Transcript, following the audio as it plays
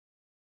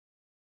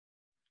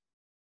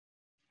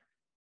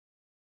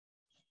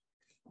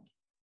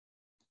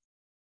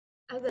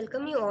I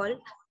welcome you all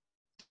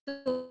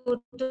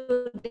to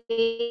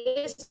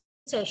today's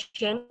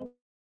session,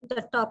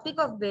 the topic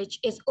of which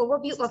is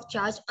overview of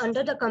charge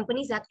under the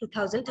Companies Act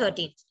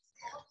 2013.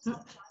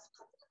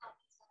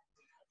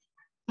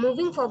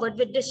 Moving forward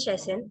with this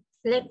session,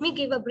 let me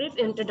give a brief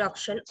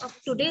introduction of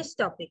today's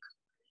topic.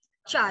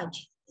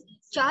 Charge.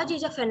 Charge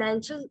is a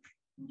financial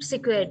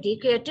security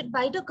created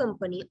by the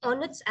company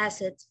on its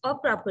assets or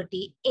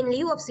property in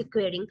lieu of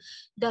securing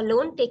the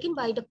loan taken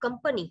by the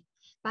company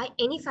by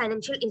any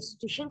financial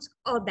institutions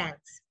or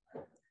banks.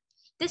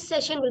 This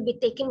session will be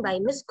taken by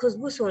Ms.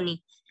 Khushbu Soni,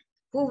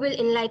 who will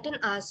enlighten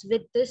us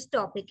with this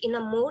topic in a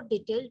more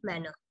detailed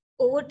manner.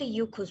 Over to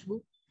you, Khushbu.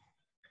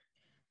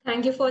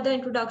 Thank you for the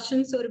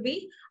introduction,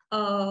 Surbhi.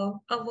 A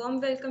warm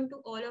welcome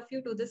to all of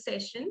you to the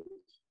session.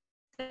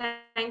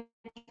 Thank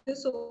you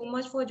so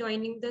much for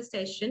joining the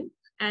session.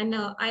 And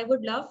I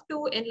would love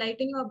to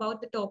enlighten you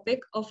about the topic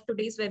of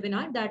today's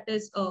webinar, that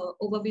is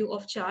overview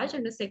of charge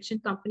under Section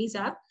Companies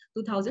Act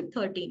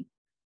 2013.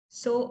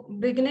 So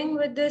beginning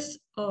with this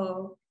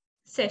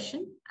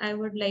session, I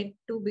would like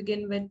to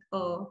begin with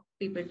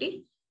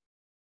PPT.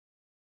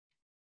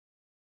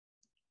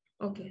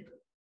 Okay.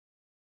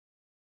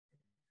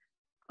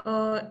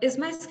 Is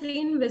my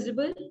screen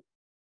visible?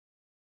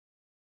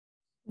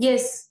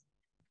 Yes.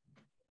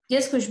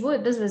 Yes, Khushbu,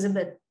 it is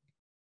visible.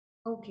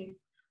 Okay.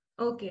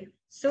 Okay.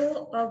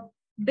 So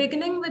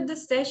beginning with the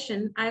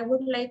session, I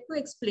would like to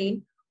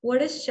explain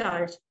what is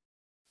charge.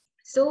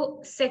 So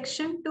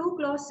Section 2,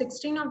 Clause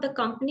 16 of the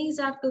Companies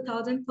Act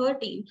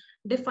 2013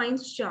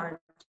 defines charge.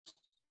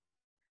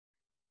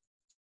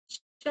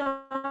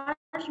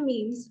 Charge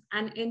means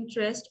an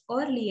interest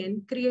or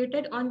lien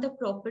created on the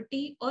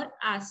property or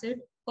asset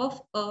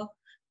of a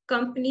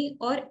company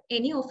or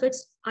any of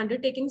its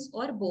undertakings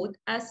or both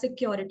as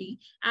security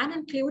and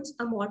includes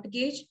a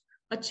mortgage.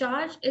 A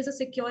charge is a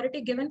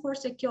security given for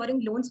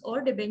securing loans or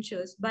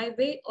debentures by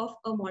way of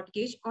a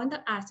mortgage on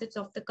the assets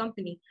of the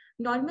company.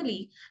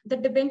 Normally, the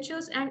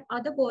debentures and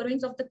other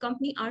borrowings of the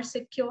company are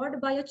secured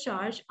by a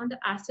charge on the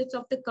assets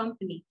of the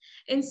company.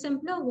 In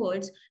simpler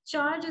words,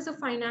 charge is a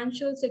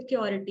financial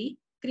security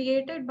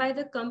created by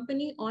the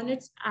company on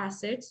its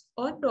assets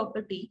or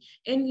property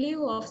in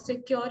lieu of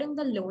securing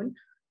the loan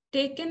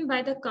taken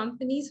by the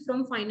companies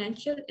from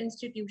financial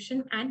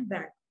institution and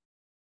bank.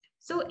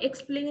 So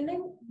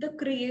explaining the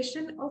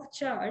creation of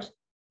charge,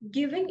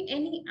 giving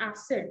any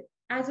asset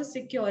as a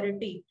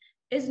security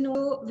is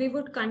no, we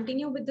would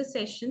continue with the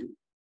session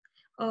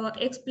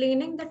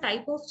explaining the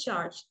type of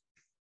charge.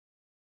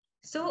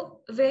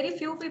 So very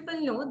few people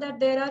know that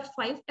there are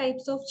 5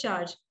 types of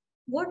charge.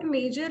 What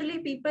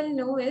majorly people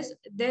know is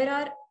there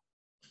are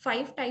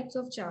 5 types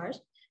of charge,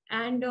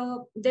 and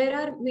there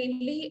are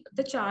mainly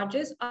the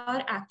charges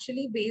are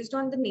actually based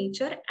on the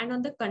nature and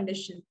on the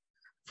condition.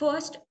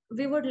 First,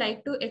 we would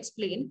like to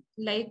explain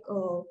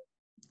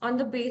on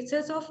the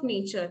basis of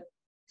nature.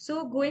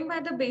 So going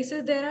by the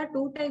basis, there are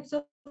 2 types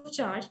of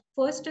charge.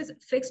 First is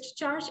fixed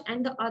charge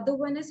and the other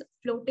one is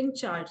floating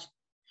charge.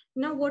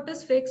 Now, what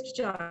is fixed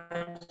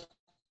charge?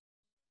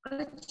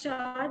 A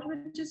charge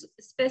which is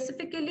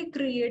specifically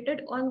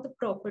created on the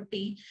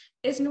property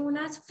is known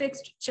as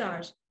fixed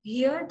charge.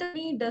 Here, the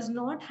company does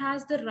not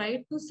has the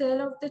right to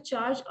sell off the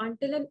charge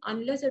until and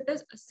unless it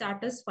is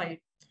satisfied.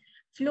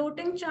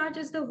 Floating charge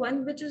is the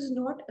one which is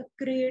not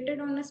created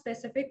on a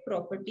specific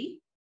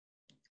property.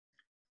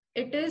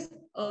 It is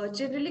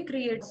generally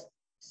created.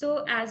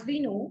 So as we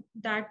know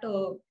that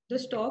the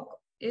stock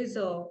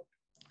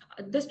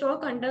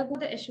undergo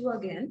the issue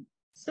again.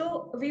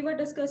 So we were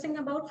discussing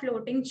about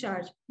floating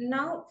charge.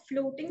 Now,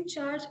 floating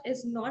charge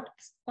is not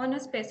on a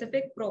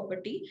specific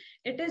property.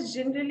 It is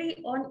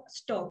generally on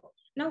stock.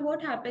 Now,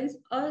 what happens?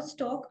 A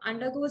stock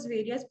undergoes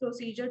various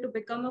procedure to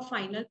become a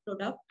final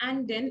product,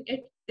 and then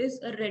it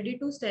is ready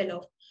to sell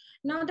off.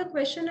 Now, the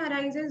question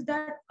arises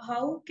that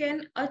how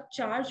can a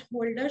charge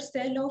holder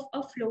sell off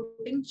a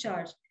floating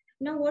charge?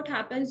 Now, what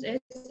happens is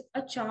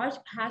a charge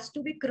has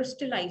to be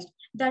crystallized.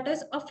 That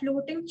is, a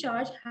floating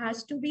charge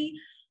has to be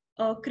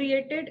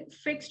created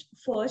fixed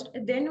first,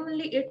 then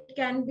only it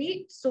can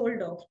be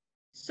sold off.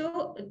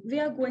 So we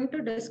are going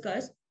to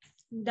discuss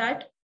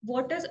that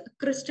what is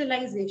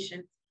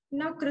crystallization.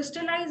 Now,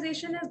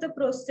 crystallization is the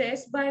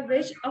process by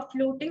which a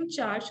floating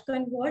charge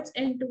converts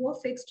into a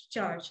fixed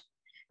charge.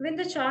 When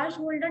the charge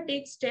holder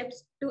takes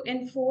steps to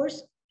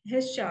enforce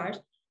his charge,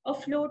 a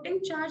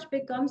floating charge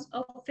becomes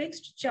a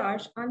fixed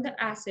charge on the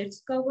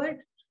assets covered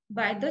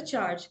by the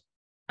charge.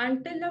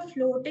 Until a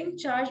floating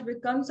charge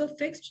becomes a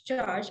fixed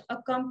charge, a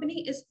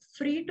company is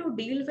free to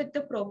deal with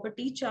the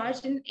property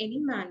charge in any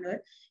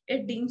manner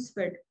it deems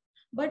fit.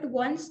 But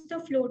once the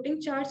floating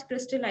charge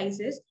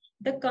crystallizes,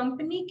 the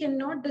company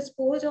cannot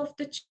dispose of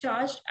the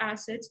charged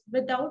assets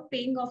without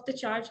paying off the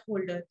charge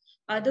holder.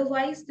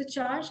 Otherwise, the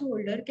charge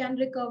holder can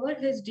recover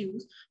his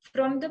dues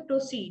from the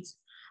proceeds.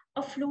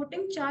 A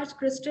floating charge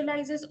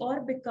crystallizes or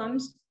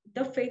becomes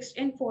the fixed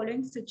in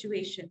following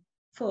situation.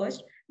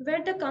 First,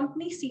 where the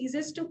company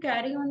ceases to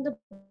carry on the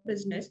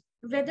business,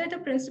 whether the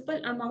principal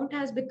amount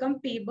has become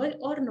payable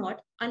or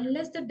not,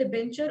 unless the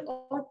debenture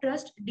or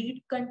trust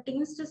deed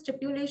contains the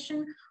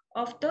stipulation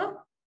of the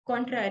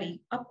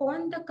contrary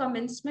upon the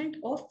commencement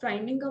of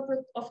winding up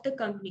of the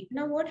company.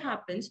 Now, what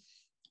happens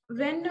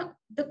when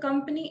the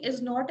company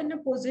is not in a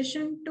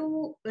position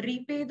to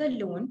repay the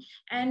loan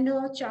and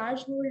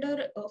charge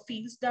holder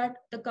feels that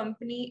the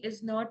company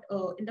is not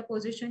in the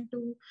position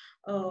to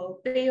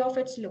pay off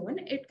its loan,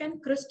 it can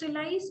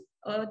crystallize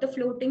the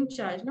floating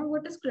charge. Now,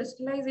 what is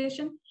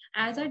crystallization?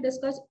 As I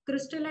discussed,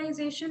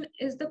 crystallization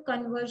is the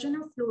conversion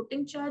of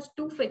floating charge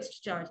to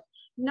fixed charge.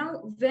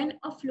 Now, when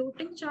a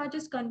floating charge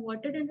is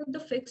converted into the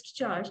fixed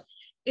charge,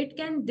 it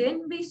can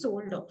then be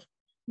sold off.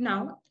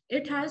 Now,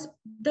 it has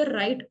the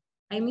right,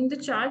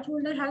 the charge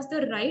holder has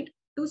the right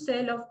to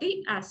sell off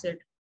the asset.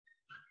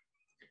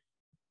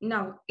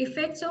 Now,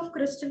 effects of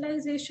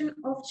crystallization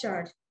of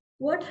charge.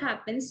 What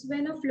happens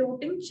when a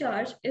floating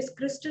charge is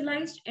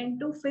crystallized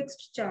into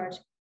fixed charge?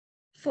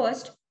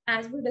 First,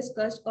 as we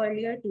discussed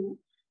earlier too,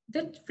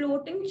 the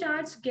floating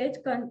charge gets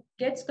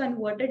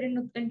converted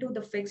into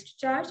the fixed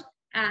charge,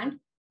 and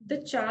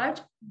the charge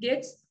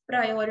gets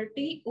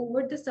priority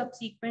over the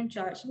subsequent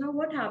charge. Now,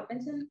 what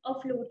happens in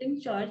a floating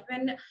charge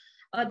when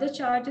other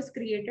charge is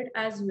created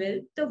as well?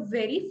 The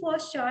very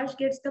first charge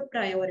gets the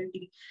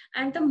priority.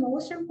 And the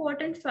most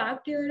important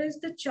fact here is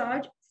the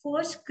charge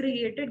first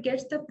created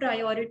gets the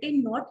priority,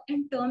 not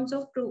in terms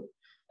of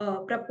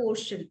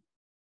proportion.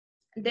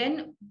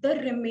 Then the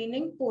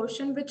remaining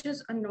portion which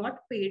is not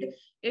paid,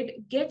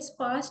 it gets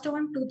passed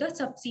on to the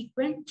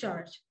subsequent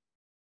charge.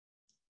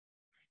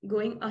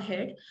 Going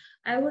ahead,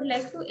 I would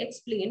like to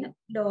explain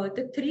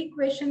the three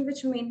questions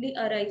which mainly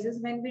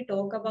arises when we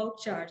talk about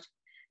charge.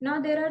 Now,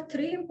 there are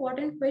three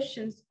important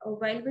questions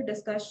while we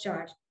discuss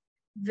charge: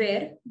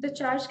 where the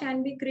charge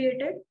can be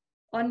created,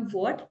 on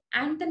what,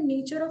 and the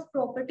nature of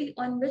property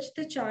on which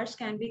the charge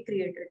can be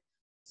created.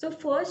 So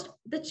first,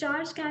 the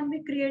charge can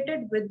be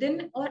created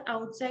within or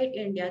outside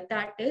India.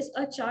 That is,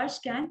 a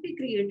charge can be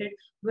created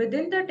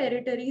within the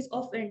territories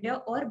of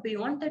India or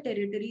beyond the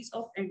territories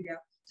of India.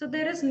 So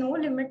there is no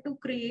limit to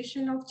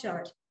creation of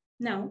charge.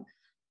 Now,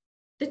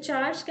 the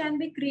charge can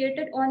be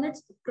created on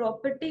its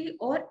property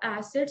or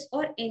assets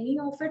or any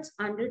of its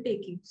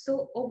undertaking.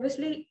 So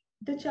obviously,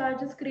 the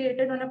charge is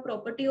created on a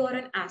property or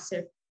an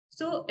asset.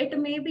 So it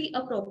may be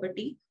a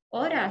property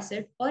or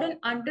asset or an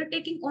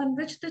undertaking on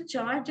which the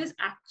charge is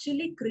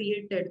actually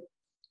created,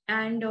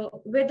 and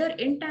whether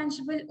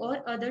intangible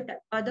or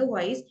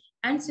otherwise,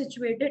 and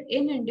situated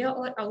in India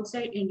or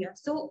outside India.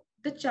 So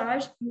the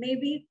charge may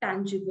be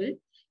tangible.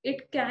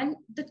 It can,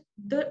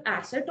 the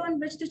asset on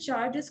which the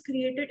charge is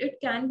created, it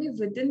can be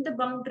within the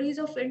boundaries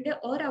of India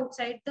or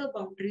outside the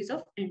boundaries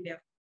of India.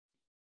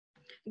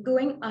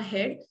 Going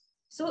ahead,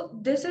 so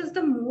this is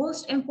the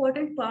most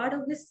important part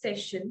of this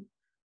session.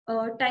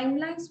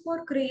 Timelines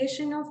for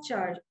creation of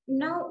charge.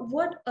 Now,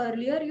 what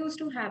earlier used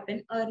to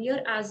happen,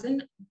 earlier as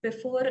in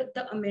before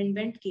the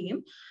amendment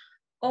came,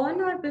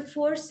 on or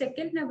before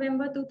 2nd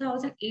November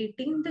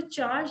 2018, the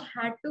charge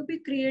had to be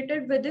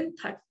created within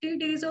 30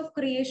 days of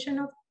creation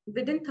of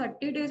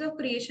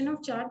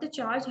charge. The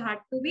charge had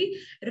to be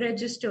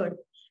registered.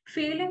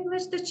 Failing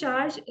which, the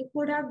charge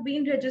could have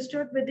been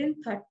registered within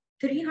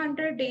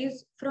 300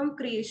 days from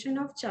creation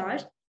of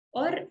charge,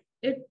 or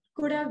it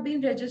could have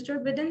been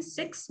registered within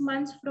 6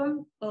 months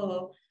from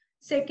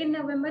 2nd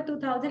November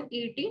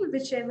 2018,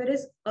 whichever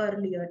is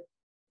earlier.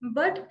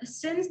 But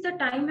since the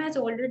time has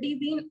already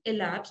been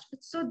elapsed,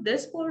 so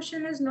this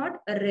portion is not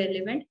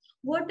relevant.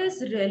 What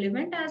is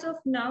relevant as of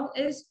now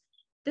is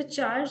the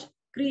charge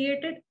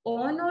created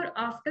on or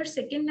after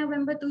 2nd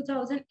November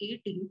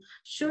 2018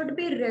 should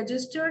be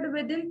registered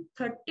within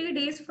 30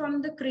 days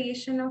from the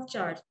creation of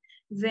charge.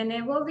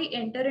 Whenever we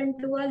enter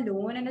into a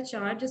loan and a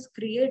charge is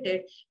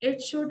created,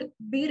 it should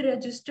be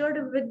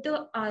registered with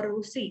the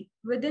ROC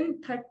within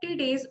 30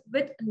 days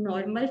with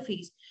normal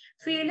fees.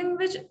 Failing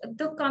which,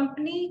 the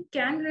company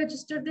can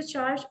register the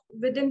charge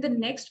within the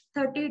next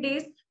 30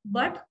 days,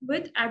 but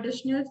with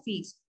additional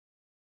fees.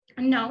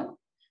 Now,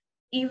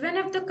 even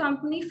if the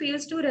company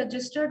fails to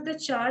register the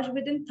charge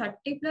within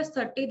 30 plus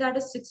 30, that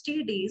is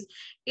 60 days,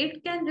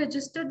 it can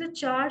register the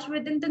charge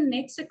within the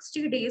next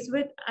 60 days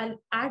with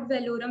ad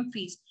valorem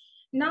fees.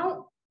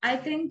 Now, I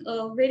think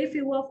very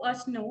few of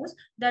us knows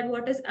that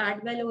what is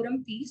ad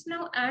valorem fees.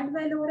 Now, ad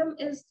valorem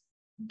is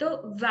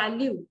the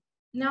value.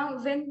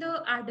 Now, when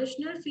the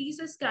additional fees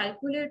is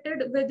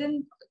calculated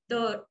within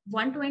the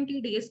 120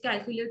 days,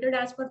 calculated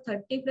as per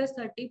 30 plus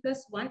 30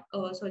 plus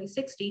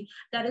 60,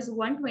 that is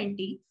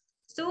 120.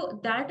 So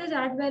that is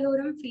ad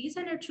valorem fees,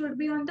 and it should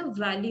be on the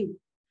value.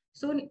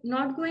 So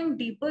not going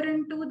deeper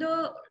into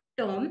the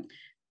term,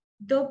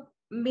 the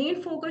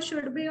main focus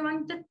should be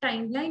on the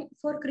timeline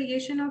for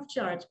creation of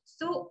charge.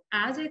 So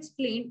as I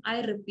explained,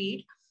 I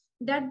repeat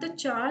that the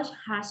charge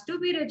has to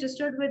be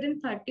registered within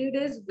 30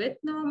 days with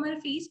normal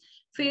fees,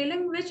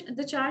 failing which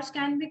the charge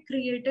can be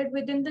created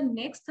within the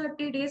next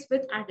 30 days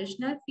with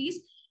additional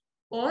fees,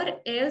 or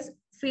else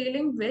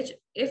failing which,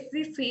 if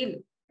we fail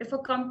If a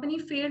company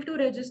failed to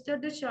register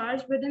the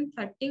charge within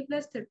 30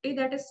 plus 30,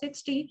 that is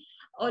 60,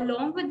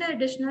 along with the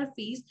additional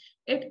fees,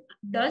 it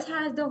does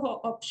have the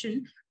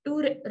option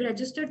to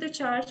register the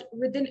charge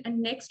within the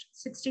next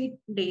 60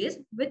 days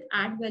with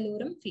ad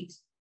valorem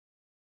fees.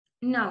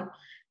 Now,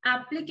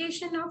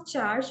 application of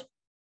charge.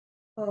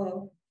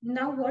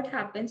 Now what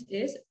happens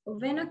is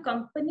when a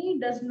company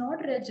does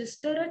not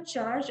register a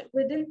charge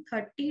within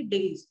 30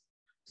 days,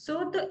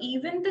 so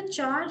even the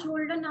charge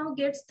holder now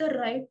gets the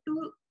right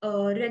to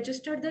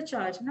register the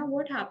charge. Now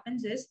what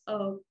happens is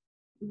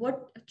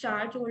what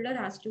charge holder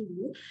has to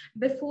do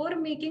before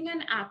making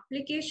an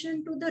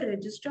application to the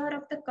registrar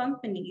of the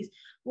companies,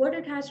 what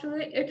it has to do,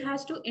 it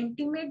has to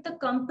intimate the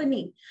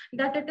company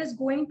that it is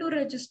going to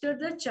register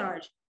the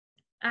charge,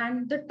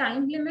 and the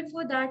time limit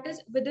for that is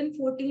within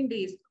 14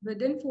 days.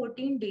 Within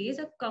 14 days,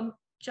 a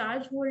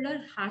charge holder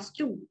has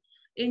to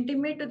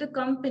intimate to the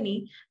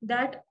company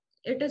that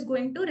it is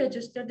going to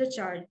register the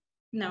charge.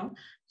 Now,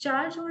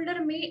 charge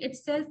holder may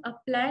itself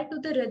apply to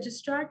the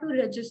registrar to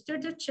register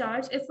the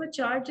charge if a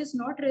charge is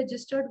not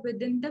registered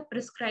within the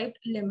prescribed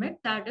limit,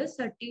 that is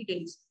 30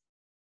 days.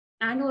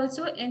 And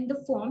also in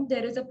the form,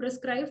 there is a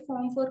prescribed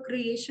form for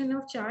creation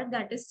of charge,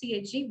 that is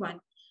CHG1.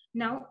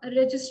 Now, a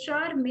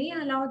registrar may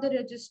allow the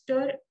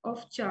register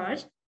of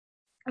charge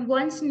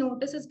once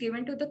notice is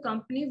given to the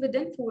company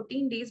within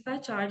 14 days by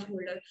charge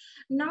holder.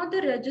 Now,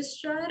 the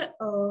registrar,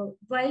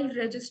 while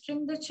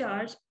registering the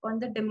charge on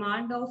the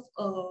demand of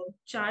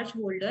charge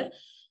holder,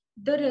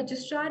 the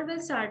registrar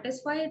will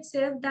satisfy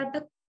itself that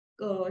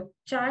the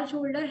charge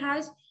holder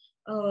has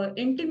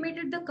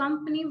intimated the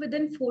company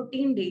within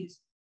 14 days.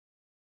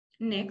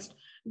 Next,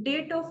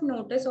 date of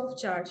notice of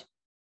charge.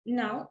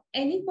 Now,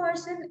 any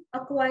person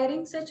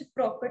acquiring such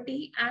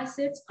property,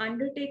 assets,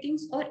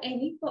 undertakings, or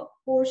any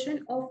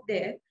portion of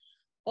their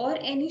or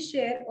any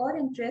share or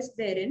interest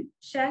therein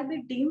shall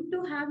be deemed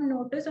to have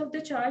notice of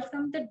the charge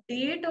from the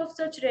date of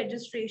such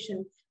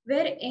registration,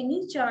 where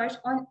any charge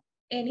on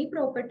any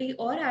property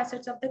or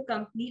assets of the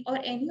company or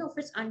any of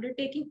its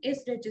undertaking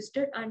is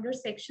registered under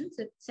section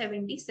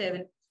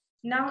 77.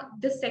 Now,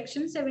 the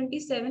section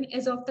 77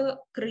 is of the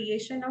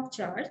creation of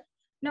charge.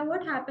 Now,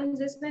 what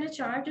happens is when a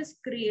charge is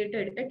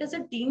created, it is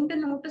a deemed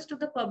notice to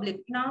the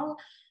public. Now,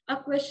 a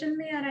question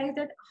may arise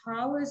that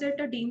how is it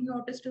a deemed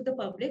notice to the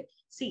public?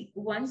 See,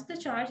 once the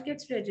charge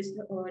gets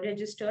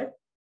registered,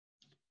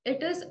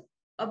 it is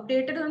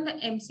updated on the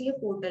MCA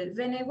portal.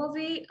 Whenever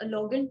we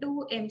log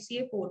into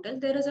MCA portal,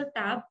 there is a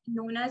tab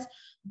known as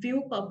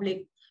View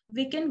Public.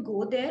 We can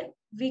go there,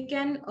 we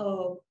can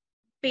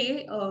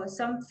pay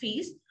some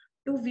fees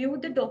to view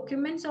the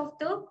documents of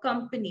the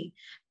company.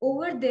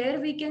 Over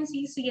there, we can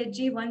see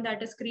CHG1,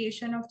 that is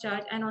creation of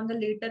charge. And on the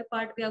later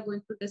part, we are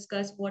going to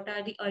discuss what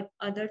are the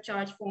other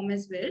charge form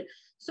as well.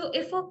 So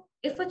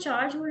if a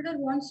charge holder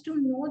wants to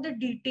know the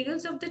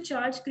details of the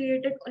charge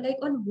created, like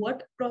on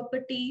what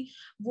property,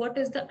 what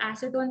is the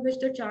asset on which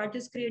the charge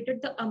is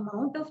created, the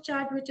amount of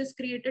charge which is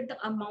created,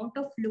 the amount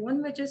of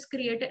loan which is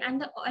created,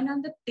 and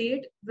on the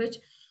date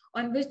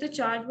on which the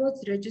charge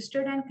was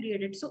registered and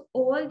created. So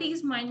all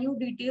these minute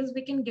details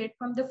we can get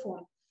from the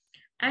form.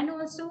 And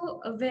also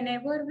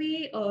whenever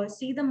we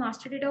see the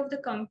master data of the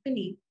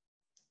company,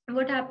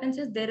 what happens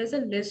is there is a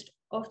list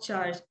of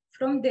charge.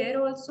 From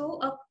there also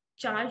a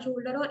charge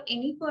holder or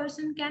any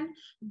person can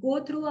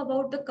go through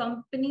about the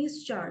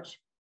company's charge.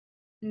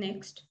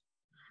 Next,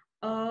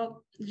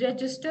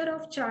 register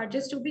of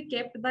charges to be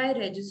kept by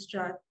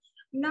registrar.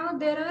 Now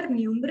there are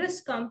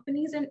numerous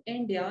companies in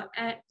India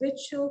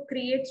which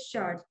creates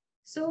charge.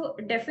 So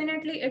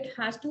definitely it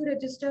has to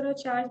register a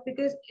charge,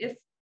 because if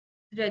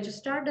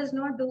registrar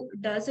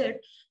does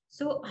it,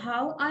 so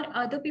how are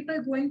other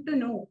people going to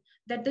know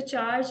that the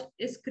charge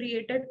is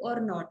created or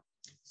not?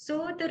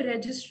 So the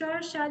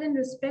registrar shall, in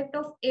respect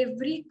of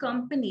every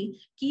company,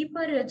 keep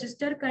a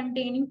register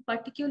containing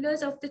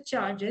particulars of the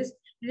charges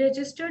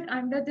registered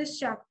under this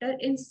chapter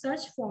in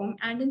such form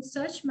and in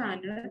such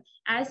manner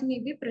as may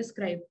be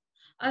prescribed.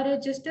 A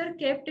register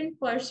kept in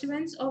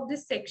pursuance of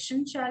this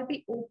section shall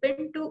be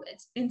open to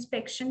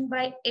inspection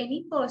by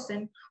any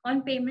person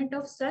on payment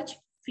of such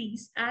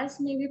fees as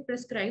may be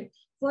prescribed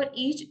for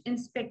each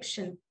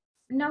inspection.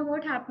 Now,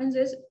 what happens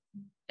is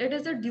it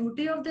is the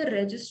duty of the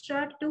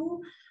registrar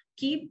to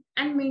keep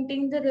and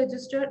maintain the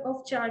register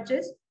of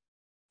charges.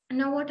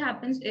 Now, what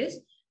happens is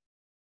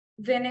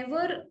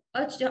whenever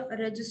a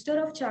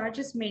register of charge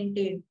is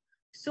maintained,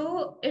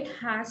 so it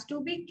has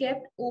to be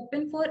kept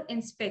open for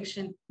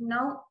inspection.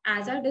 Now,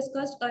 as I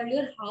discussed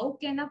earlier, how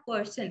can a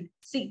person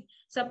see?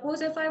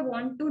 Suppose if I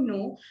want to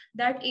know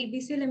that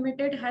ABC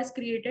Limited has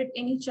created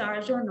any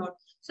charge or not.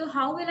 So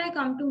how will I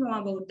come to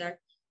know about that?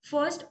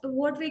 First,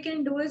 what we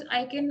can do is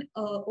I can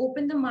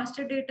open the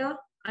master data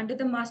under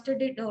the master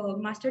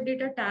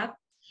data tab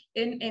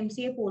in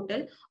MCA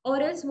portal,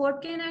 or else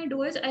what can I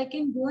do is I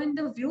can go in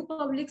the view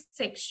public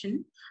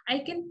section, I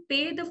can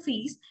pay the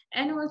fees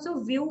and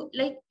also view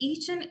like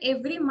each and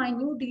every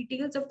minute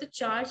details of the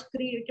charge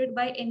created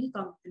by any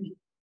company.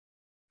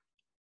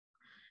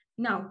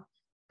 Now,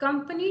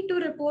 Company to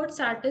report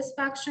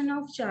satisfaction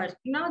of charge.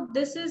 Now,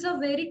 this is a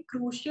very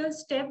crucial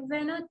step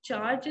when a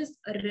charge is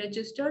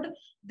registered.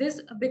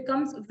 This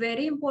becomes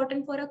very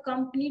important for a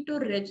company to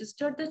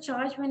register the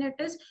charge when it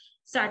is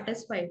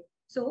satisfied.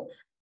 So,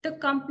 the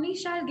company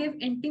shall give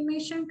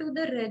intimation to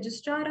the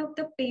registrar of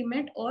the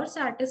payment or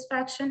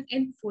satisfaction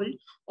in full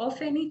of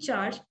any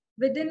charge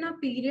within a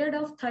period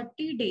of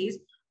 30 days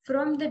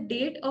from the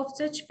date of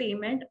such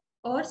payment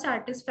or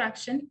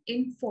satisfaction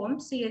in Form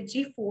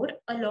CHG 4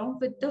 along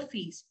with the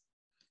fees.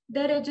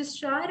 The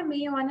registrar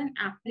may, on an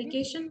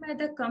application by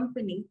the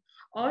company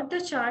or the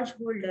charge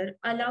holder,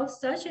 allow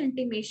such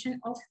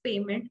intimation of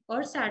payment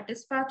or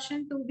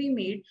satisfaction to be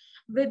made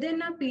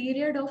within a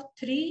period of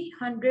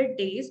 300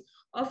 days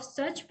of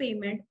such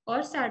payment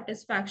or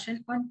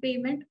satisfaction on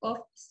payment of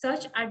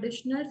such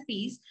additional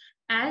fees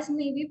as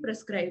may be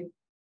prescribed.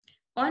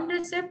 On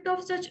receipt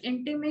of such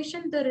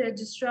intimation, the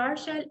registrar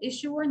shall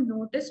issue a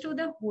notice to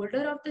the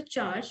holder of the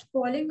charge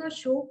calling a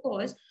show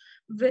cause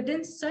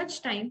within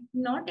such time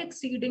not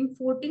exceeding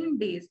 14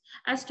 days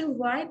as to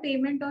why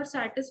payment or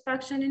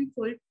satisfaction in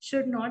full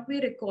should not be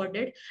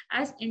recorded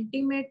as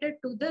intimated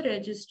to the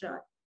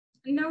registrar.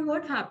 Now,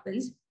 what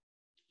happens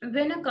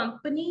when a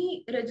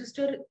company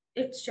registers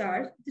its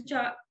charge,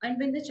 and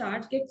when the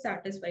charge gets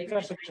satisfied?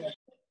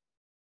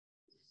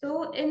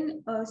 So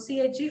in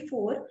CHG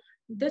 4,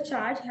 the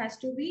charge has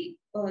to be,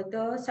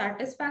 the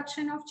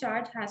satisfaction of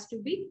charge has to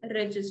be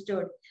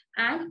registered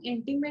and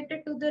intimated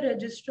to the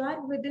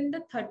registrar within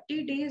the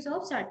 30 days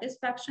of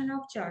satisfaction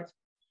of charge.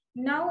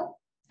 Now,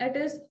 it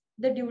is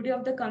the duty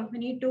of the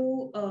company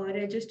to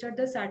register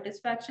the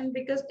satisfaction,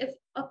 because if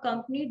a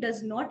company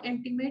does not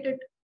intimate it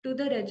to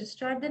the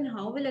registrar, then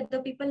how will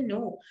other people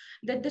know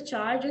that the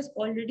charge is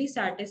already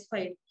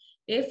satisfied?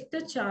 If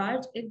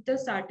the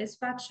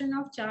satisfaction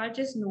of charge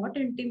is not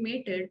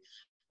intimated,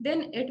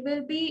 then it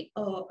will be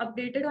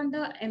updated on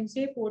the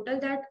MCA portal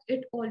that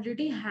it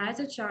already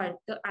has a charge,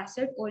 the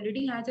asset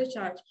already has a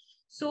charge.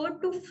 So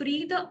to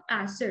free the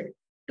asset,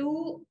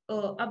 to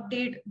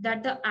update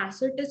that the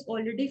asset is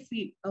already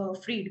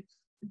freed,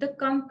 the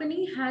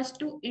company has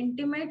to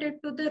intimate it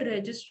to the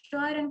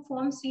registrar and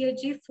Form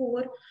CHG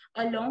 4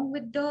 along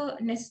with the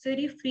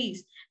necessary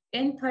fees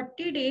in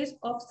 30 days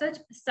of such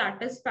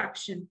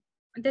satisfaction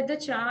that the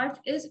charge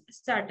is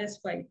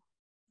satisfied.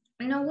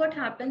 Now, what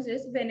happens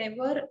is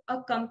whenever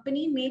a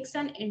company makes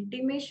an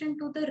intimation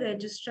to the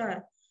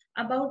registrar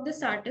about the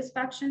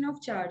satisfaction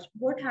of charge,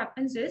 what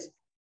happens is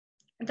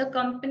the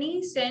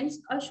company sends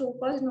a show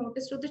cause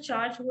notice to the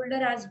charge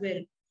holder as well.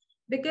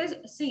 Because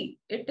see,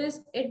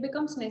 it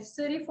becomes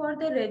necessary for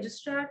the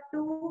registrar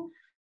to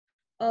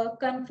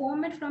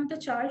confirm it from the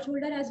charge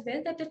holder as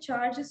well that the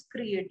charge is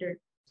created.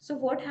 So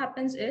what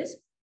happens is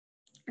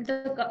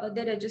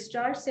the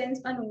registrar sends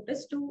a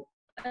notice to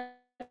a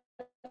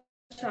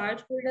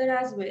charge holder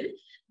as well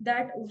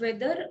that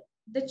whether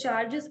the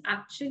charge is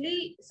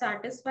actually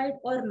satisfied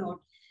or not.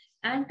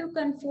 And to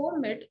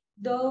confirm it,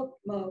 the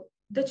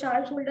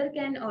charge holder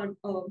can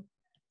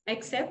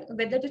accept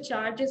whether the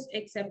charge is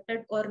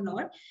accepted or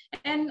not,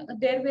 and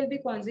there will be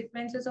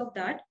consequences of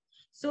that.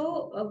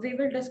 So we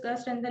will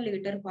discuss in the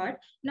later part.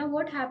 Now,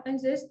 what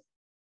happens is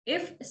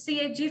if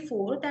CHG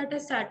 4, that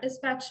is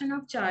satisfaction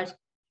of charge,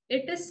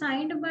 it is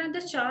signed by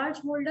the charge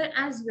holder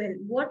as well.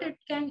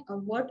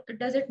 What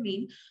does it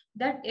mean?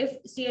 That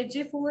if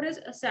CHG 4 is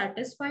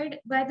satisfied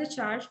by the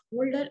charge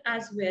holder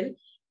as well,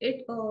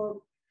 it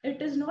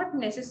it is not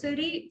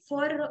necessary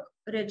for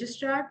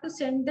registrar to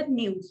send the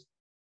news.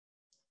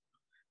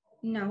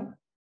 Now,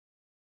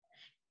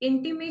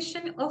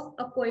 intimation of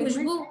appointment.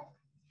 Khushbu,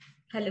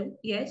 Hello,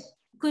 yes.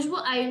 Khushbu,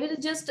 I will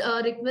just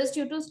request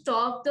you to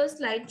stop the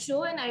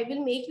slideshow and I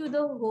will make you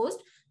the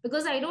host,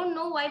 because I don't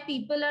know why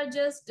people are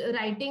just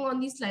writing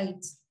on the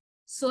slides.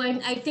 So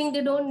I think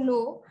they don't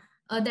know.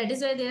 That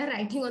is why they are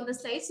writing on the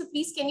slides. So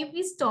please, can you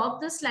please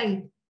stop the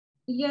slide?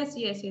 Yes,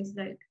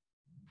 right.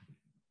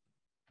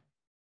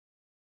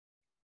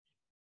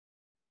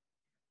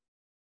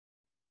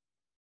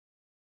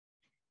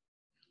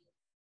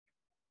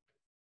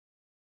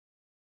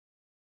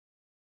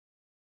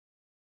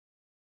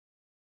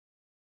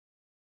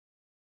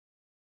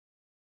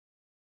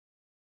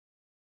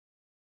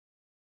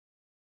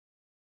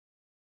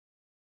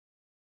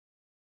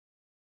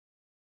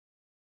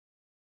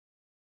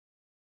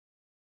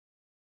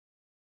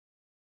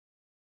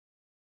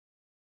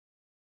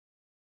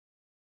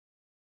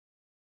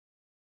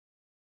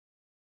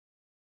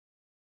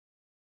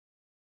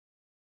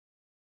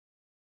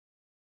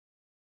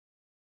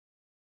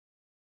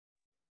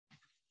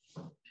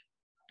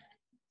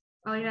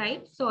 All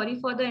right, sorry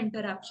for the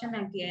interruption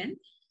again.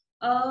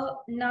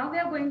 Now we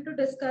are going to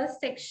discuss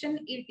section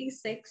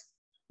 86,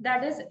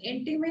 that is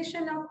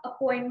intimation of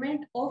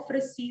appointment of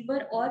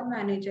receiver or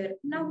manager.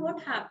 Now,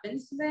 what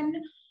happens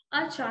when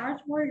a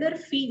charge holder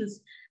feels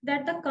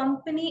that the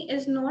company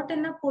is not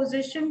in a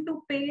position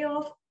to pay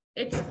off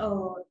its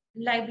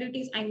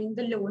liabilities, I mean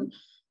the loan?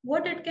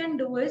 What it can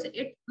do is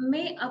it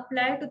may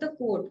apply to the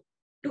court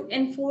to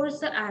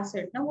enforce the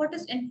asset. Now, what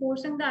is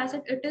enforcing the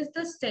asset? It is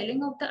the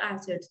selling of the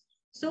assets.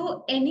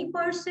 So any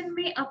person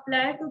may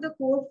apply to the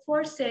court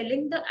for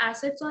selling the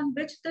assets on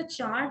which the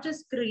charge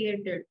is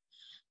created.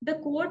 The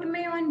court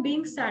may, on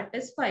being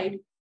satisfied,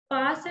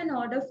 pass an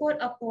order for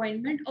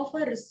appointment of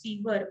a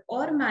receiver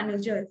or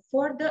manager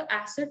for the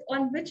asset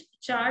on which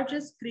charge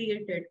is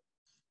created.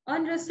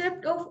 On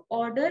receipt of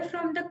order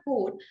from the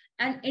court,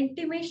 an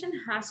intimation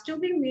has to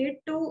be made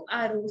to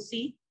ROC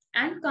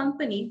and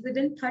company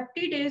within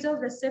 30 days of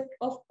receipt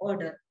of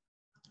order.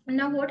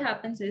 Now, what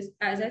happens is,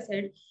 as I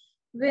said,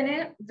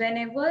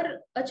 whenever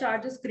a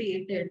charge is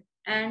created,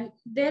 and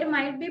there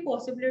might be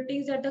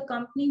possibilities that the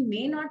company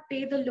may not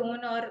pay the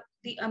loan or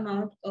the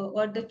amount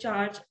or the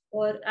charge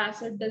or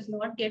asset does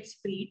not get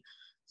freed.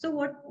 So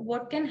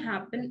what can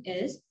happen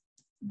is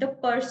the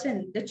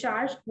person, the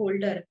charge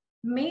holder,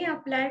 may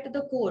apply to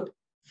the court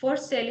for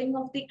selling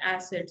of the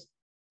assets.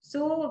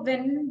 So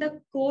when the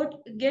court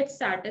gets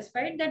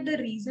satisfied that the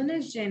reason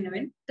is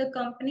genuine, the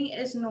company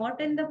is not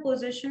in the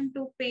position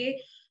to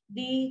pay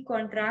the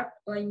contract,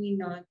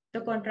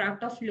 the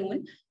contract of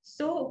loan.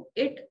 So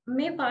it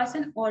may pass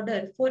an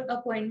order for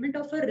appointment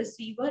of a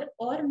receiver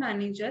or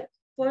manager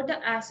for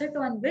the asset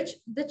on which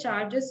the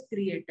charge is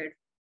created.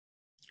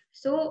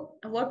 So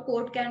what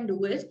court can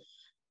do is,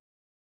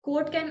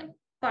 court can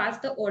pass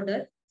the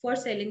order for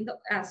selling the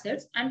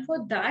assets, and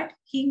for that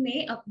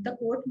the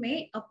court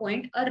may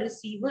appoint a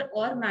receiver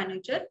or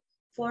manager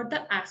for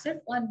the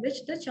asset on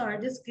which the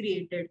charge is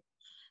created.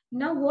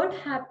 Now, what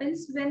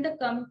happens when the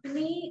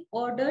company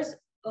orders,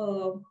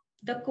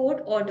 the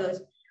court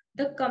orders,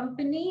 the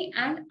company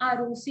and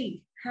ROC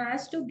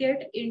has to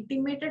get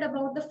intimated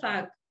about the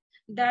fact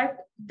that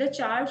the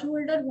charge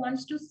holder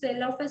wants to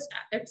sell off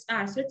its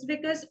assets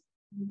because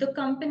the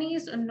company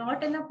is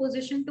not in a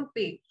position to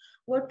pay.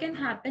 What can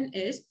happen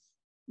is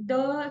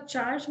the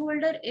charge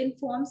holder in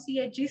Form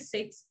CHG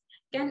 6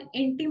 can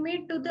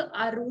intimate to the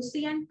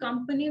ROC and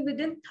company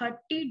within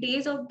 30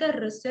 days of the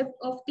receipt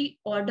of the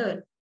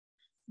order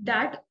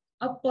that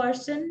a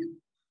person,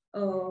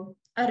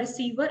 a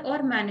receiver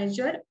or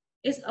manager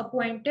is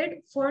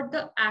appointed for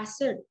the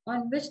asset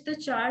on which the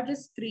charge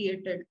is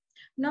created.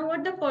 Now,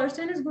 what the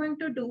person is going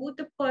to do,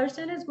 the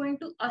person is going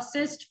to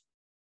assist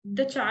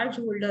the charge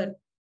holder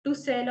to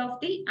sell off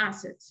the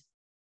assets.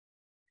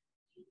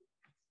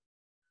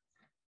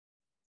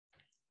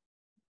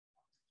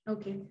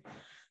 Okay.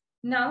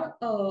 Now,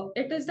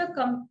 it is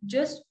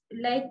just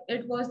like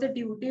it was the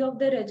duty of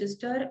the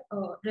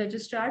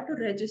registrar to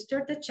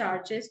register the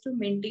charges, to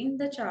maintain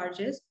the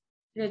charges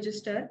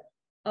register.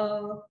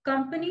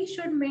 Company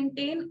should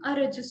maintain a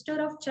register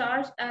of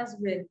charge as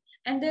well.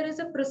 And there is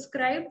a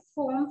prescribed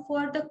form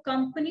for the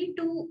company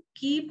to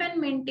keep and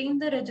maintain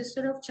the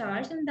register of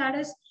charge, and that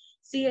is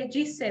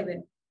CHG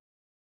 7.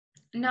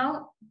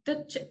 Now,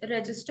 the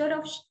register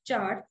of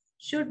charge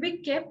should be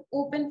kept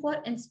open for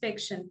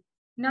inspection.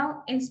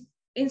 Now,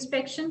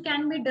 inspection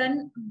can be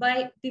done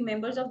by the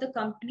members of the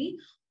company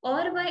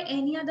or by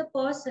any other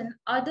person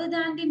other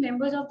than the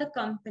members of the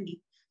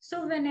company.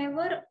 So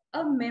whenever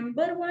a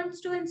member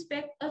wants to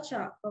inspect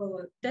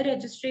the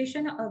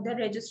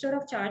register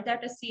of charge,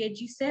 that is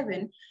CHG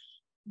 7,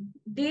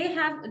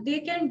 they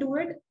can do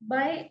it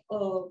by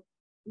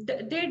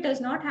they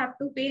does not have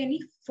to pay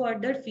any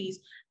further fees.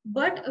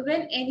 But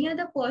when any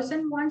other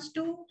person wants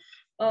to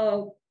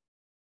uh,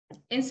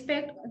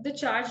 inspect the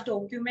charge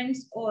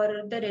documents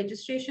or the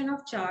registration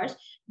of charge,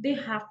 they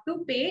have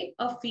to pay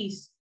a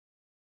fees.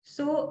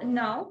 So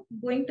now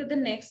going to the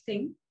next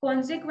thing,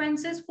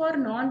 consequences for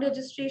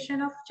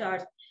non-registration of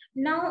charge.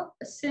 Now,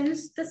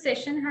 since the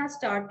session has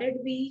started,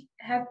 we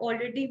have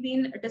already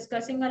been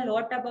discussing a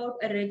lot about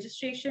a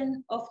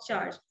registration of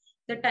charge,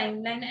 the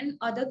timeline and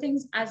other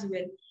things as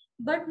well.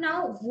 But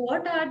now,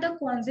 what are the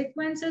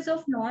consequences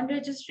of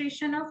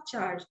non-registration of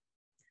charge?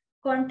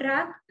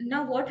 Contract,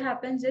 now what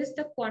happens is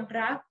the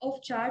contract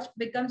of charge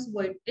becomes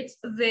void. It's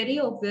very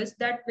obvious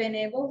that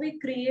whenever we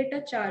create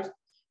a charge,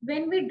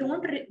 when we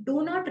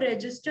do not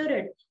register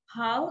it,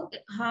 how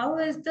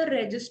is the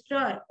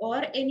registrar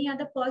or any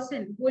other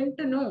person going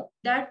to know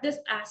that this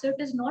asset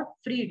is not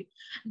freed,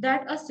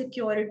 that a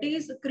security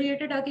is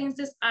created against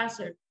this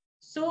asset?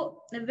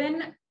 So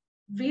when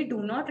we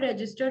do not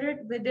register it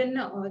within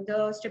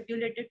the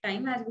stipulated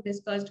time, as we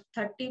discussed,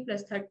 30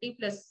 plus 30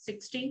 plus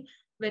 60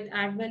 with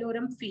ad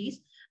valorem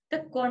fees,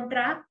 the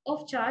contract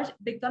of charge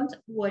becomes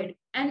void.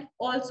 And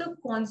also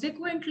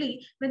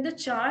consequently, when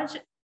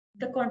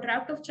the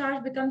contract of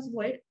charge becomes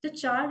void, the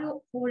charge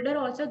holder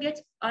also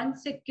gets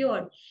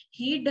unsecured.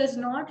 He does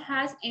not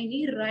has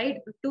any right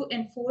to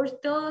enforce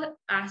the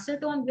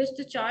asset on which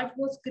the charge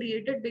was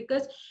created,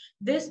 because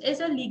this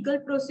is a legal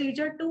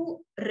procedure to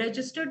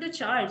register the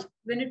charge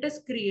when it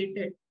is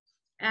created.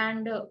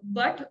 And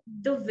but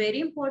the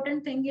very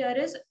important thing here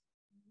is,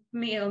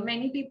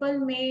 many people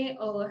may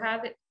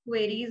have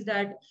queries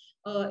that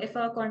if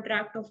a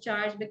contract of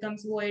charge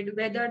becomes void,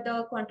 whether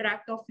the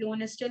contract of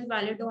loan is still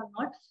valid or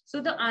not.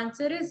 So the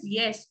answer is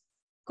yes,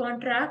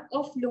 contract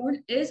of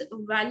loan is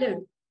valid.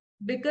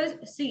 Because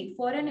see,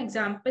 for an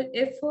example,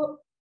 if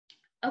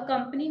a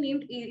company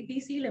named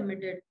ABC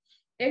Limited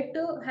it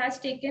has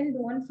taken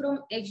loan from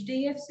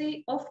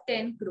HDFC of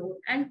 10 crore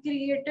and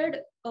created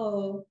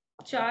a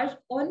charge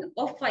on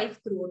of 5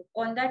 crore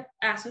on that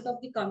asset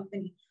of the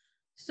company.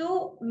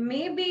 So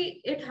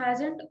maybe it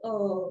hasn't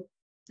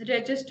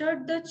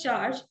registered the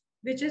charge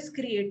which is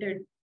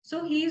created.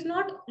 So he is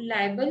not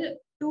liable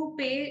to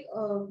pay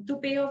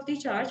off the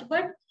charge,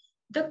 but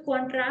the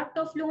contract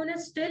of loan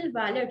is still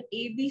valid.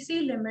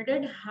 ABC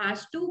Limited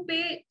has to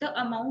pay the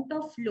amount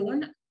of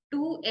loan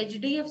to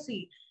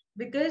HDFC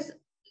because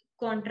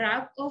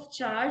contract of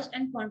charge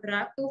and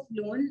contract of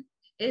loan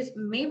is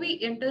maybe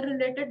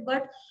interrelated,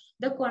 but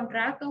the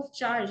contract of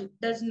charge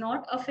does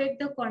not affect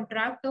the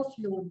contract of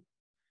loan.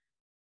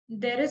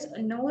 There is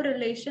no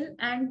relation,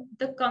 and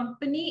the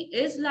company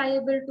is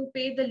liable to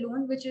pay the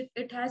loan which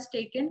it has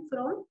taken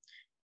from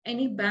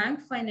any bank,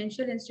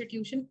 financial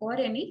institution, or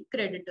any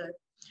creditor.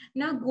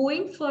 Now,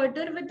 going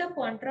further with the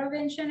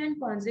contravention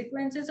and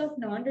consequences of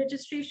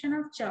non-registration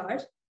of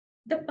charge,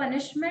 the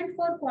punishment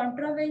for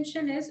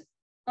contravention is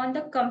on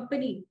the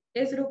company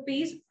is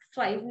rupees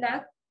 5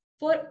 lakh.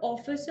 For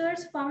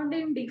officers found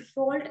in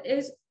default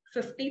is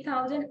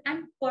 50,000,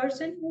 and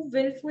person who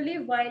willfully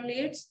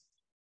violates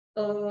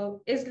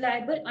is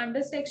liable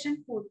under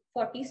section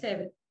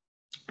 47.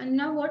 And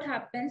now what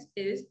happens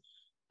is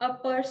a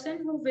person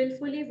who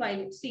willfully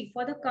violates, see,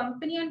 for the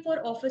company and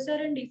for officer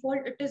in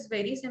default, it is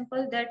very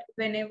simple that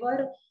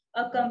whenever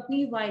a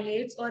company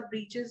violates or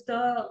breaches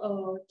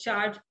the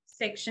charge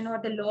section or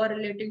the law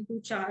relating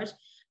to charge,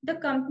 the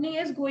company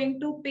is going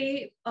to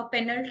pay a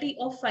penalty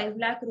of 5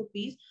 lakh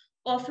rupees.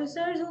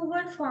 Officers who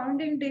were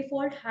found in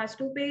default has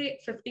to pay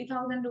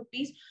 50,000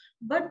 rupees,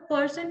 but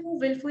person who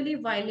willfully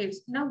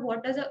violates, now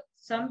what does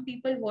some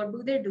people, what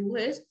do they do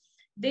is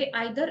they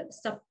either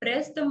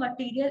suppress the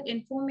material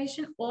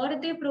information or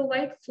they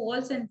provide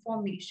false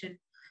information.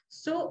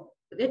 So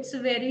it's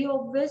very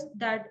obvious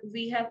that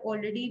we have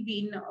already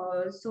been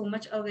so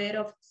much aware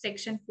of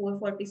section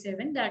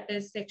 447, that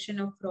is section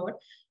of fraud.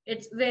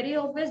 It's very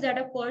obvious that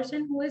a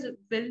person who is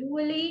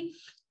willfully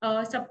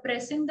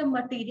suppressing the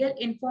material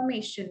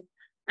information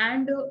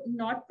and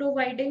not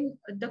providing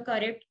the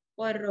correct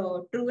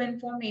or true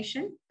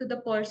information to the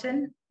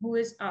person who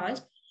is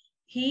asked,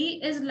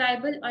 he is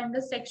liable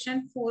under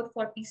section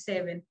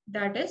 447,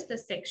 that is the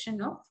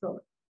section of fraud.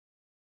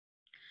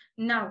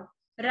 Now,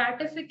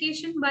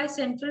 ratification by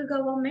central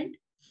government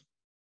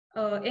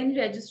in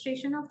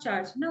registration of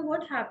charge. Now,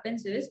 what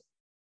happens is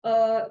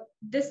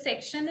this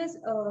section is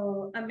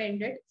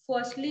amended.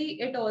 Firstly,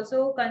 it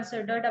also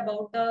considered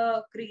about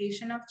the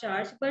creation of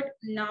charge, but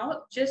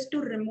now just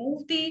to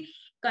remove the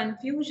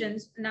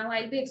confusions, now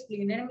I'll be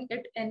explaining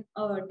it in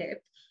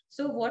depth.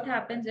 So what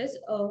happens is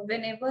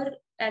whenever,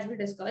 as we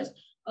discussed,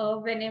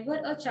 whenever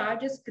a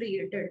charge is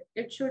created,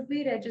 it should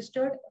be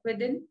registered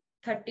within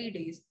 30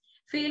 days.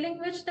 Failing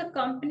which, the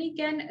company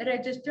can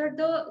register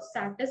the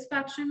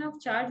satisfaction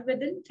of charge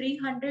within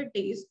 300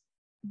 days.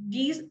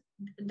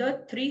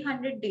 The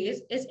 300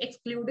 days is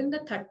excluding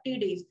the 30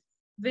 days,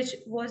 which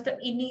was the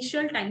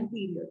initial time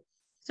period.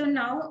 So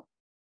now,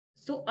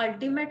 so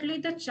ultimately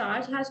the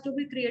charge has to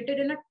be created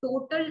in a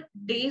total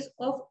days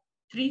of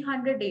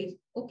 300 days.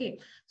 Okay.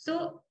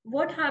 So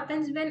what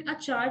happens when a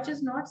charge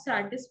is not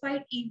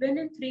satisfied even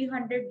in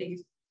 300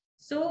 days?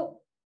 So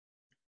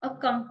a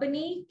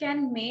company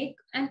can make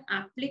an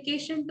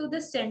application to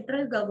the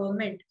central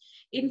government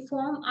in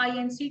form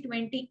INC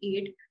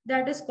 28,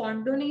 that is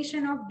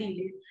condonation of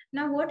delay.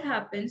 Now what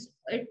happens,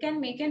 it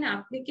can make an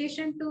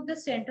application to the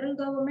central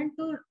government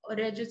to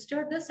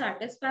register the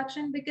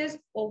satisfaction, because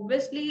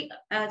obviously,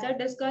 as I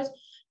discussed,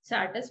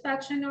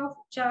 satisfaction of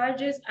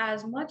charge is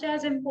as much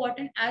as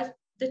important as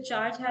the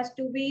charge has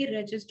to be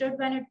registered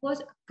when it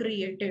was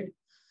created.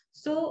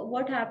 So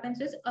what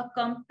happens is a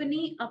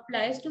company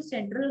applies to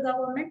central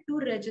government to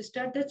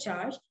register the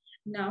charge.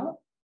 Now,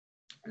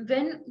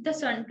 when the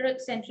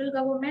central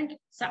government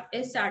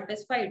is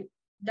satisfied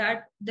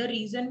that the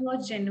reason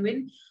was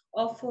genuine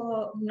of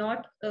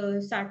not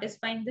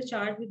satisfying the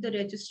charge with the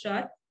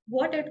registrar,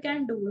 what it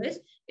can do is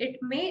it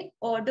may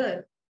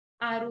order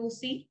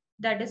ROC,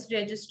 that is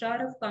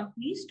Registrar of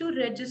Companies, to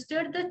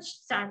register the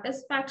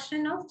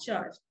satisfaction of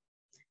charge.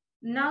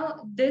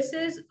 Now, this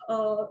is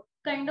a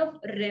kind of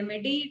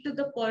remedy to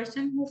the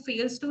person who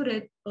fails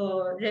to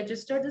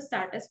register the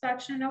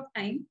satisfaction of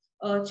time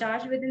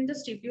charge within the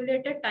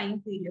stipulated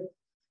time period.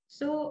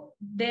 So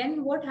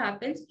then what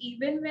happens,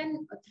 even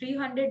when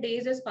 300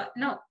 days is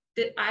now,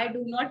 I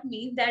do not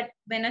mean that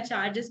when a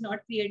charge is not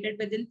created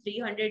within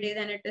 300 days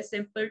and it is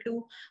simple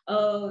to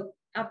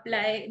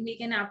make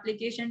an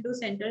application to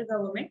central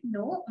government.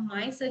 No,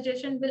 my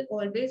suggestion will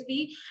always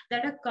be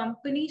that a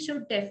company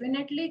should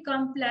definitely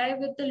comply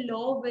with the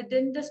law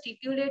within the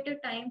stipulated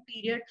time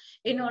period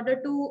in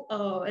order to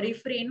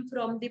refrain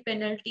from the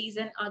penalties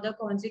and other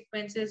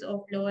consequences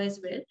of law as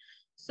well.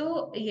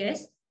 So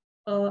yes,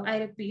 I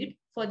repeat,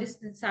 for this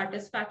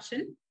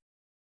satisfaction,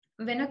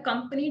 when a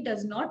company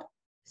does not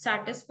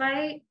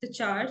satisfy the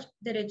charge,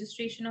 the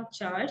registration of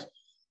charge,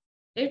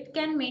 it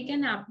can make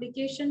an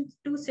application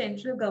to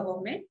central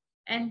government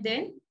And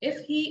then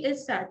if he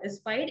is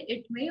satisfied,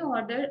 it may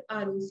order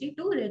ROC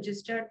to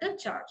register the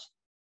charge.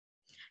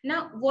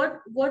 Now,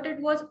 what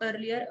it was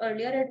earlier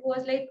it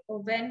was like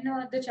when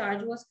the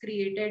charge was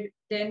created,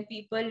 then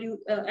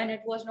and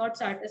it was not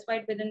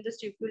satisfied within the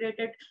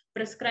stipulated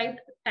prescribed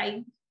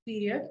time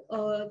period,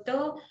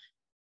 the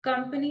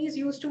companies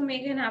used to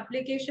make an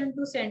application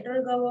to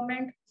central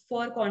government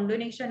for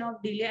condonation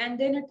of delay, and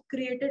then it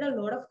created a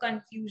lot of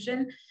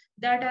confusion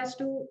that has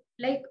to,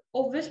 like,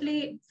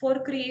 obviously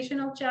for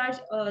creation of charge,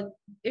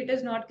 it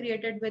is not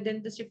created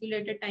within the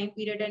stipulated time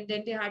period, and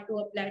then they had to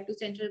apply to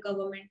central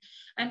government,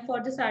 and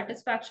for the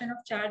satisfaction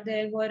of charge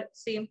there were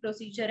same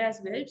procedure as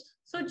well.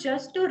 So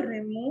just to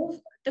remove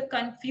the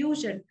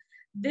confusion,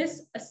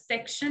 this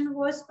section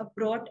was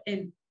brought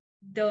in,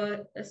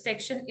 the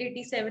section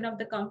 87 of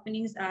the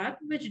Companies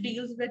Act, which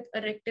deals with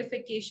a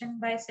rectification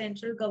by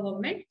central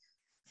government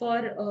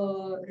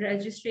for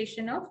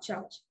registration of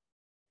charge.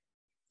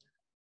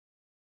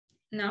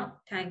 Now,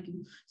 thank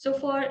you. So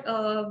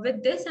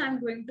with this, I'm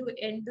going to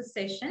end the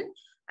session.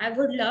 I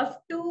would love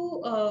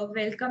to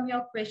welcome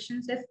your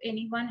questions. If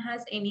anyone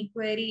has any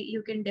query,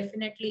 you can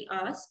definitely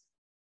ask.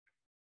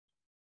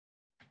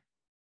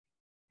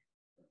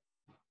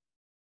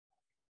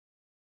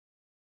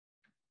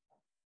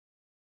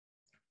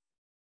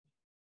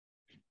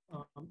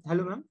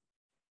 Hello, ma'am.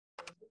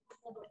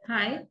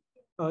 Hi.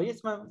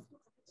 Yes, ma'am.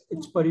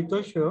 It's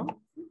Paritosh here.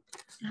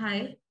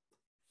 Hi.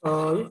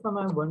 Yes, ma'am.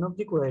 I have one of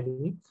the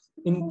query.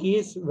 In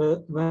case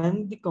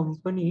when the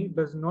company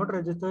does not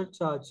register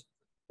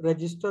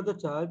the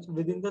charge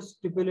within the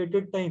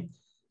stipulated time.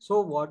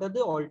 So, what are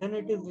the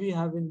alternatives we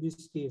have in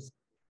this case?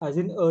 As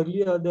in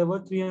earlier, there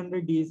were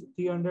 300 days,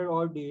 300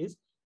 odd days.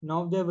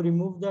 Now they have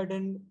removed that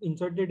and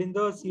inserted in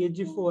the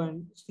CHG4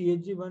 and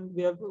CHG1.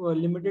 We have a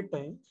limited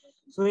time.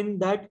 So, in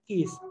that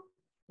case,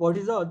 what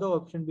is the other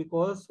option?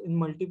 Because in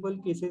multiple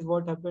cases,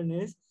 what happened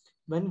is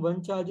when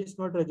one charge is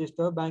not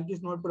registered, bank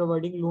is not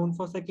providing loan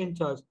for second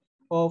charge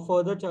or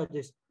further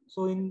charges.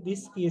 So in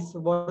this case,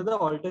 what are the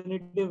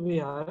alternative we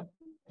have?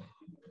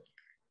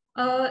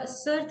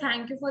 Sir,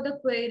 thank you for the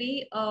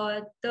query.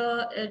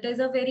 It is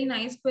a very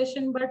nice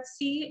question, but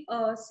see,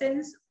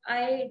 since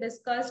I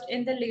discussed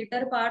in the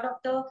later part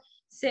of the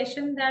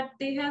session that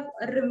they have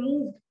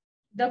removed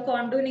the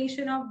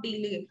condonation of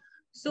delay.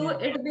 So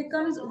it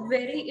becomes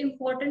very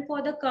important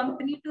for the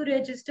company to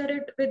register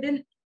it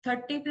within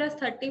 30 plus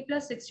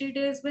 60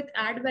 days with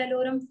ad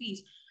valorem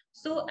fees.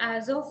 So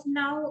as of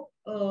now,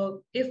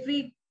 if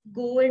we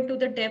go into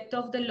the depth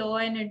of the law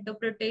and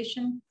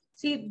interpretation,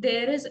 see,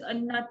 there is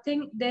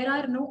nothing, there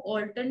are no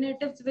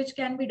alternatives which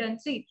can be done.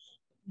 See,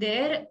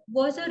 there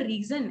was a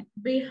reason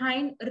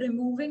behind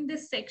removing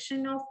this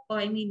section of,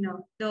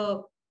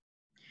 the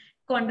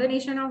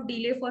condonation of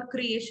delay for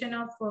creation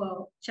of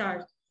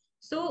charge.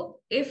 So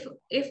if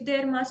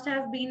there must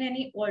have been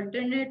any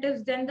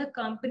alternatives, then the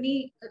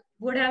company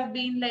would have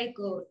been like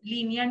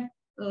lenient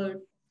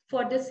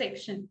for this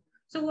section.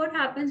 So what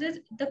happens is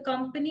the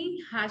company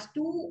has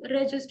to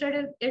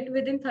register it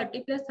within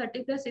 30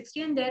 plus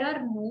 60, and there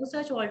are no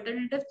such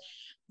alternatives.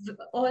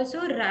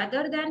 Also,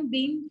 rather than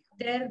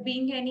there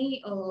being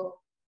any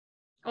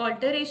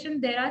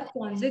alteration, there are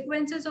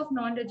consequences of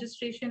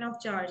non-registration of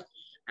charge,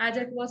 as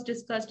it was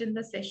discussed in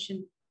the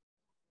session.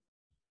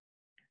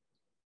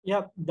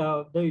 Yeah,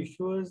 the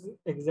issue is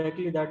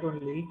exactly that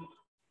only.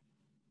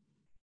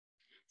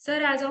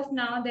 Sir, as of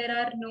now, there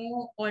are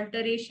no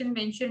alteration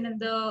mentioned in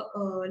the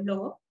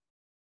law.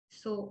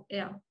 So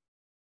yeah,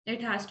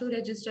 it has to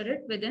register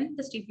it within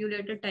the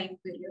stipulated time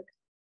period.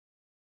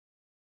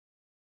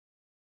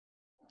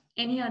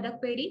 Any other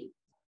query?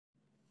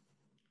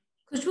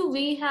 Khushbu,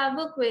 we have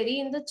a query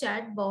in the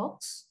chat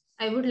box.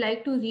 I would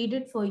like to read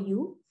it for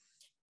you.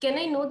 Can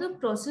I know the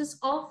process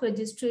of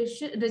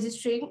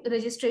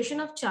registration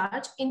of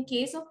charge in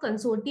case of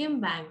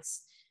consortium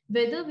banks?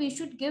 Whether we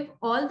should give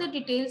all the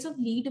details of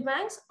lead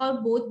banks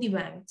or both the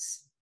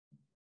banks?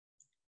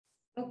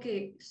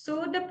 Okay,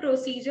 so the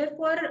procedure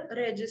for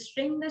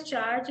registering the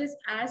charge is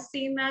as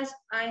same as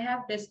I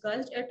have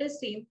discussed. It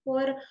is same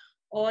for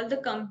all the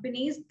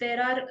companies.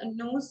 There are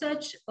no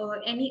such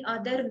any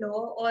other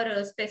law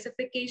or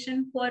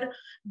specification for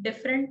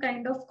different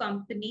kind of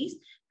companies.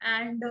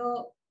 And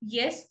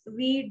yes,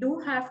 we do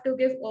have to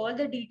give all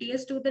the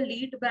details to the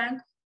lead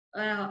bank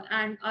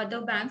and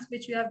other banks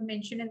which you have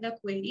mentioned in the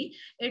query.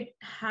 It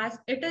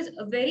is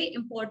very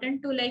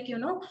important to, like,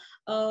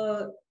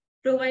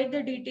 provide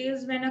the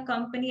details when a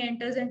company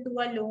enters into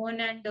a loan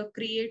and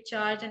create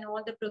charge and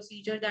all the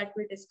procedure that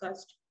we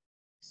discussed.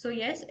 So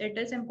yes, it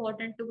is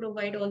important to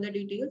provide all the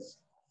details.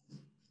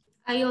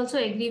 I also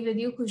agree with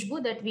you,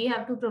 Khushbu, that we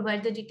have to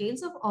provide the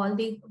details of all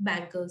the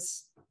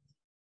bankers.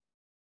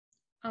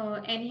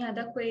 Any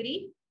other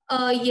query?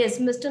 Yes,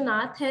 Mr.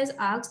 Nath has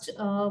asked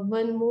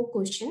one more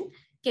question.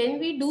 Can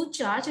we do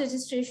charge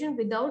registration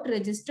without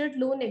registered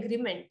loan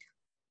agreement?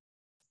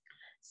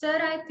 Sir,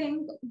 I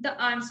think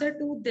the answer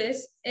to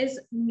this is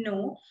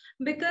no,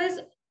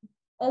 because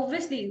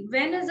obviously,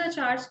 when is a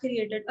charge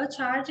created? A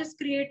charge is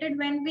created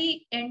when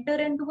we enter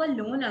into a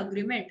loan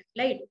agreement,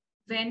 right?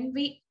 when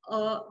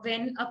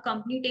a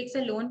company takes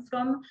a loan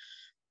from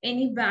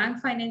any bank,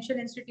 financial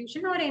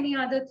institution, or any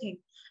other thing.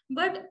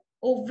 But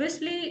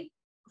obviously,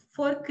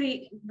 for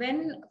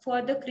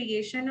the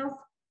creation of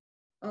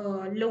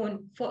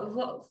loan,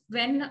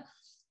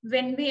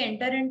 when we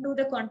enter into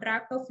the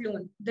contract of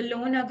loan, the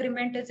loan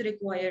agreement is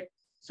required.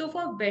 So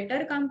for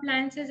better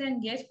compliances,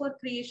 and yes, for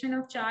creation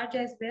of charge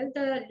as well,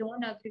 the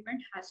loan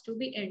agreement has to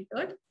be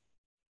entered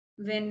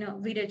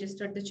when we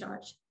register the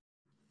charge.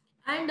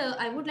 And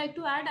I would like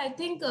to add, I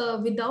think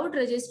without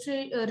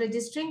registering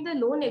the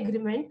loan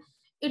agreement,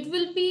 it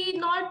will be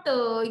not,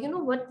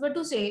 what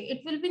to say,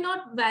 it will be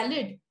not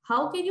valid.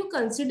 How can you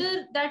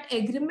consider that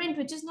agreement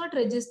which is not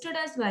registered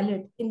as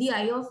valid in the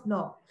eye of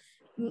law?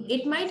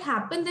 It might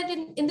happen that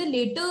in the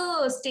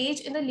later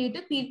stage, in the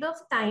later period of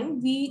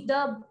time,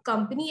 the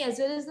company as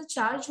well as the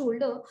charge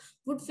holder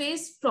would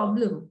face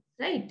problem,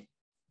 right?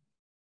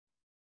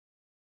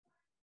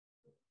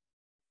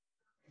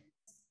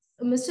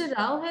 Mr.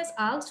 Rao has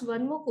asked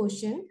one more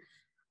question.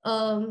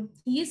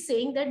 He is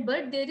saying that,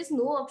 but there is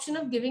no option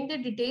of giving the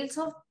details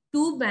of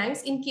two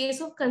banks in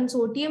case of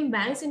consortium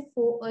banks in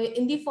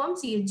the form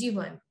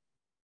CSG1.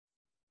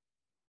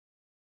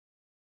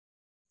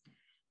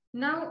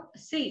 Now,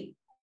 see,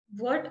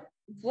 what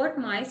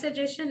my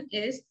suggestion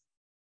is,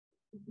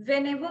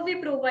 whenever we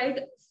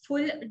provide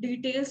full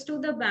details to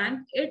the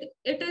bank, it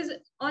is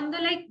on the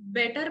like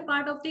better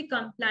part of the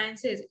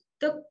compliances.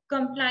 The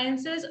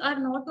compliances are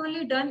not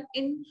only done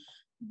in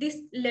this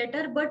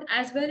letter, but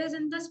as well as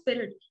in the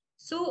spirit.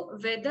 So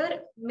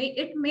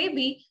it may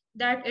be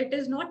that it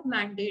is not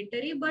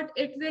mandatory, but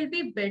it will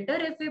be better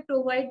if we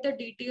provide the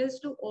details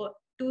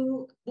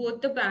to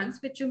both the banks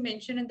which you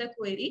mentioned in the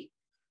query.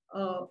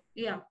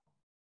 Yeah.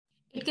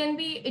 It can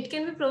be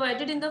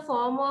provided in the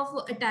form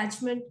of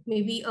attachment,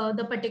 maybe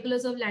the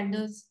particulars of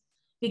lenders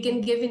we can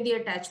give in the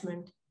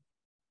attachment.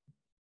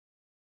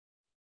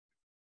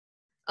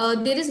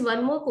 There is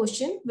one more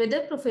question,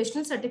 whether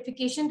professional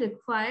certification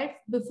required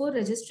before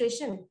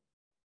registration?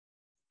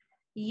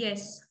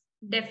 Yes,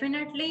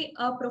 definitely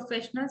a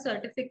professional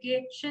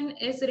certification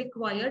is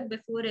required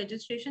before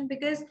registration,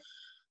 because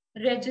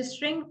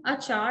registering a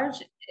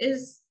charge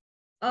is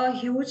a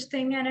huge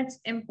thing and it's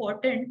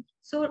important.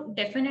 So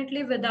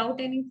definitely without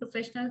any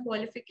professional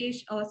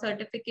qualification or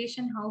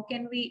certification, how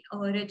can we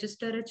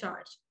register a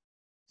charge?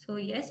 So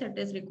yes, it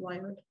is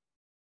required.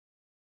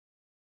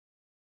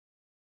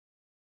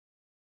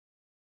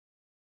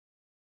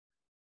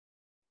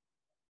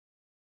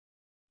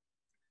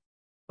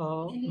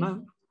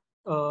 Ma'am,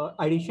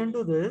 addition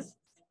to this,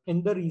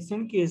 in the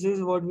recent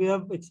cases, what we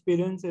have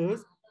experienced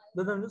is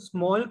that the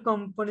small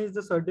companies,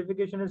 the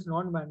certification is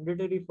not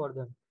mandatory for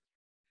them.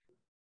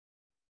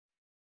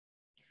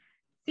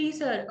 See,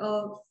 sir,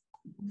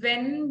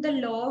 when the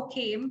law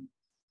came,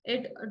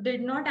 it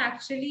did not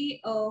actually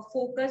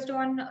focused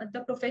on the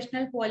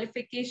professional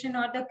qualification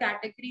or the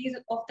categories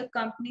of the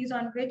companies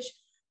on which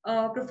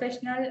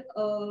professional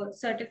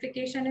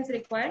certification is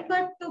required.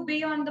 But to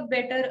be on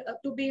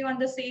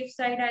the safe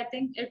side, I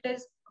think it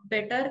is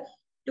better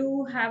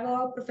to have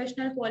a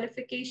professional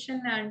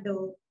qualification and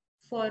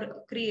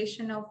for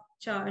creation of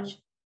charge.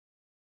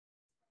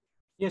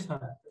 Yes,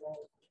 ma'am.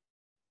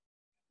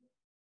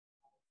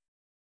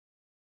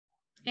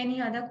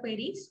 Any other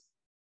queries?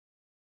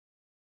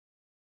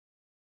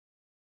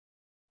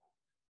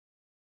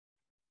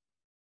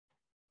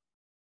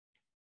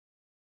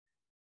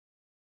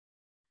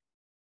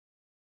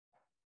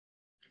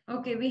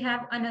 Okay, we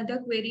have another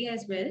query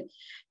as well.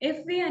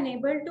 If we are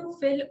unable to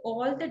fill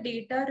all the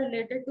data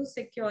related to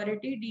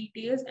security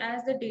details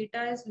as the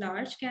data is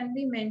large, can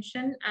we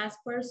mention as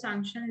per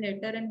sanction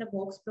letter in the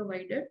box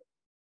provided?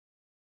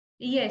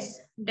 Yes,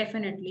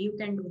 definitely, you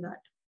can do that.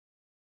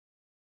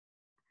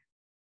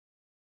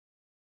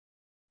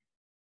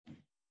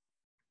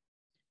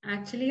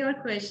 Actually, your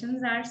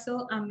questions are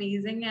so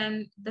amazing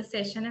and the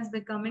session is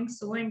becoming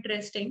so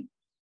interesting.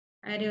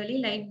 I really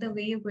like the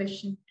way you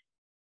questioned.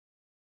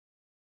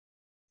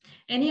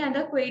 Any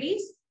other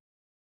queries?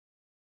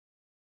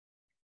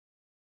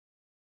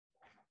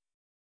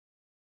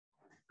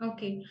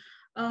 Okay.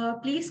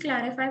 Please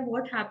clarify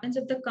what happens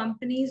if the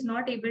company is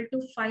not able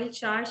to file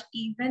charge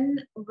even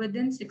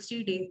within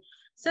 60 days.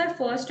 Sir,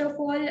 first of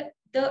all,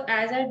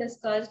 as I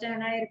discussed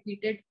and I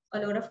repeated a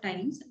lot of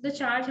times, the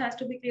charge has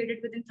to be created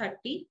within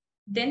 30,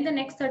 then the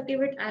next 30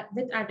 with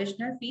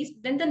additional fees,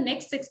 then the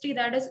next 60,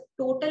 that is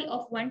total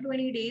of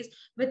 120 days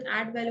with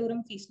ad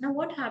valorem fees. Now,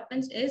 what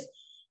happens is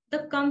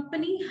the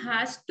company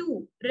has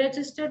to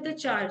register the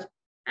charge.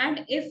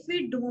 And if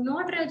we do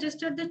not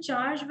register the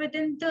charge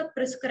within the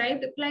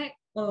prescribed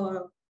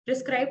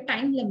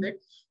time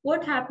limit,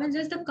 what happens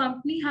is the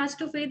company has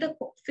to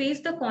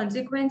face the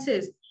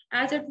consequences,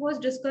 as it was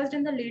discussed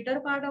in the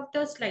later part of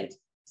the slides.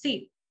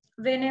 See,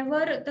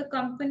 whenever the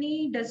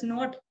company does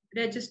not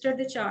register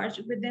the charge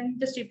within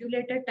the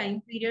stipulated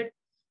time period,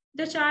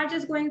 the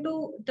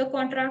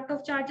contract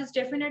of charge is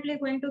definitely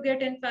going to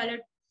get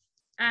invalid,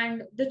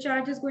 and the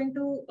charge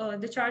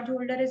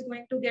holder is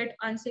going to get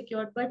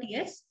unsecured. But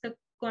yes, the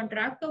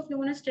contract of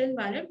loan is still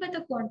valid, but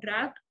the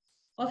contract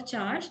of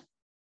charge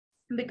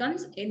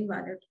becomes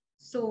invalid.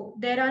 So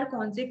there are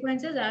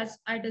consequences, as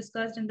I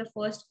discussed in the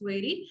first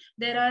query.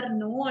 There are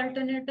no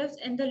alternatives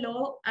in the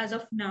law as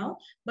of now,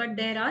 but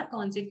there are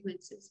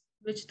consequences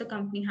which the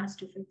company has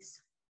to face.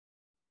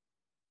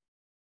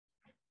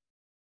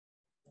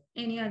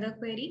 Any other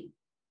query?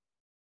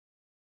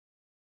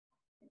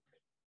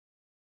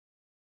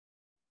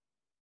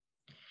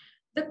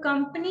 The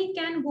company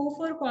can go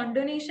for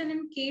condonation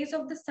in case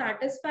of the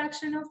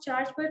satisfaction of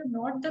charge, but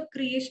not the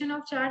creation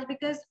of charge,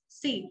 because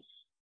see,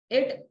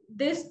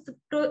 this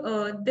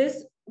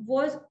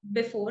was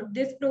before,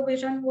 this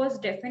provision was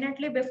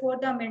definitely before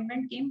the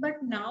amendment came,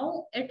 but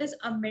now it is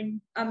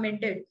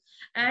amended,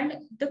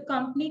 and the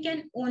company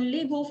can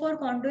only go for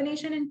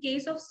condonation in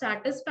case of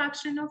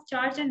satisfaction of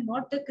charge and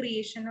not the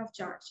creation of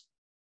charge.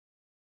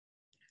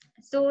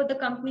 So the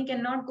company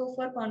cannot go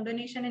for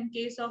condonation in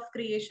case of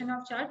creation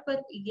of charge,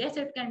 but yes,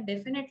 it can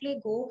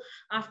definitely go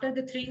after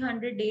the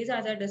 300 days,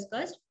 as I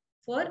discussed,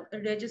 for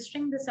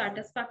registering the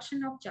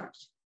satisfaction of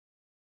charge.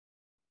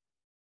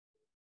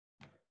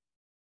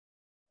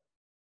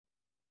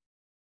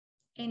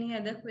 Any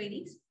other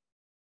queries?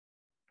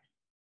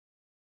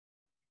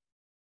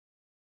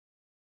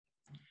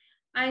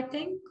 I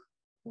think,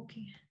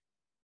 okay.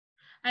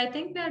 I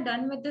think we are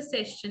done with the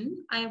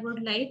session. I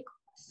would like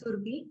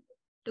Surbhi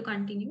to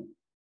continue.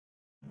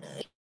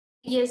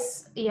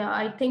 Yes, yeah,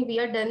 I think we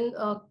are done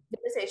with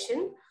the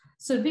session.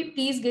 Surbhi,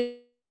 please give.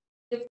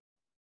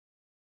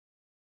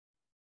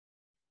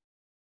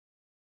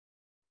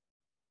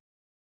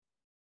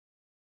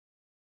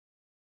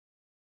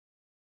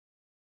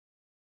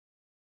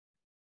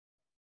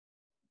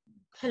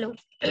 Hello.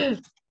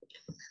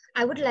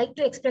 I would like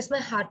to express my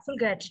heartfelt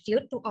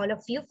gratitude to all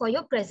of you for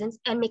your presence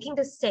and making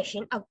this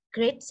session a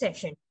great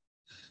session.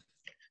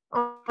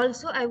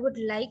 Also, I would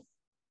like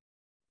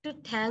to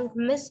thank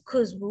Ms.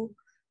 Khushbu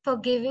for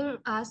giving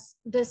us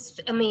this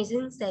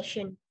amazing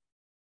session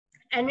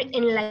and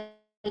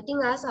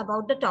enlightening us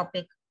about the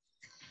topic.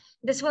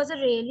 This was a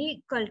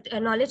really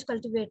knowledge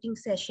cultivating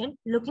session.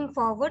 Looking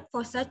forward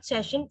for such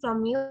session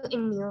from you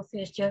in near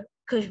future,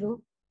 Khushbu.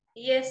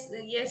 Yes,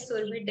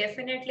 Surbhi,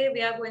 definitely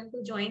we are going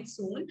to join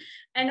soon.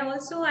 And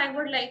also I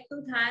would like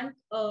to thank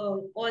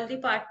all the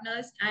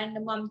partners and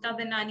Mamta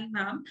Benani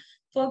ma'am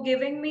for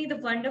giving me the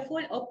wonderful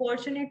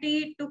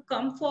opportunity to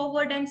come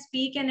forward and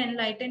speak and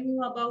enlighten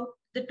you about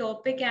the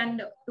topic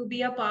and to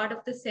be a part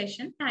of the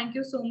session. Thank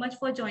you so much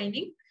for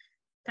joining.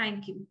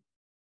 Thank you.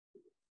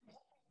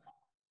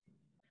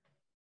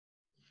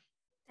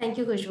 Thank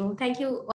you, Khushbu. Thank you.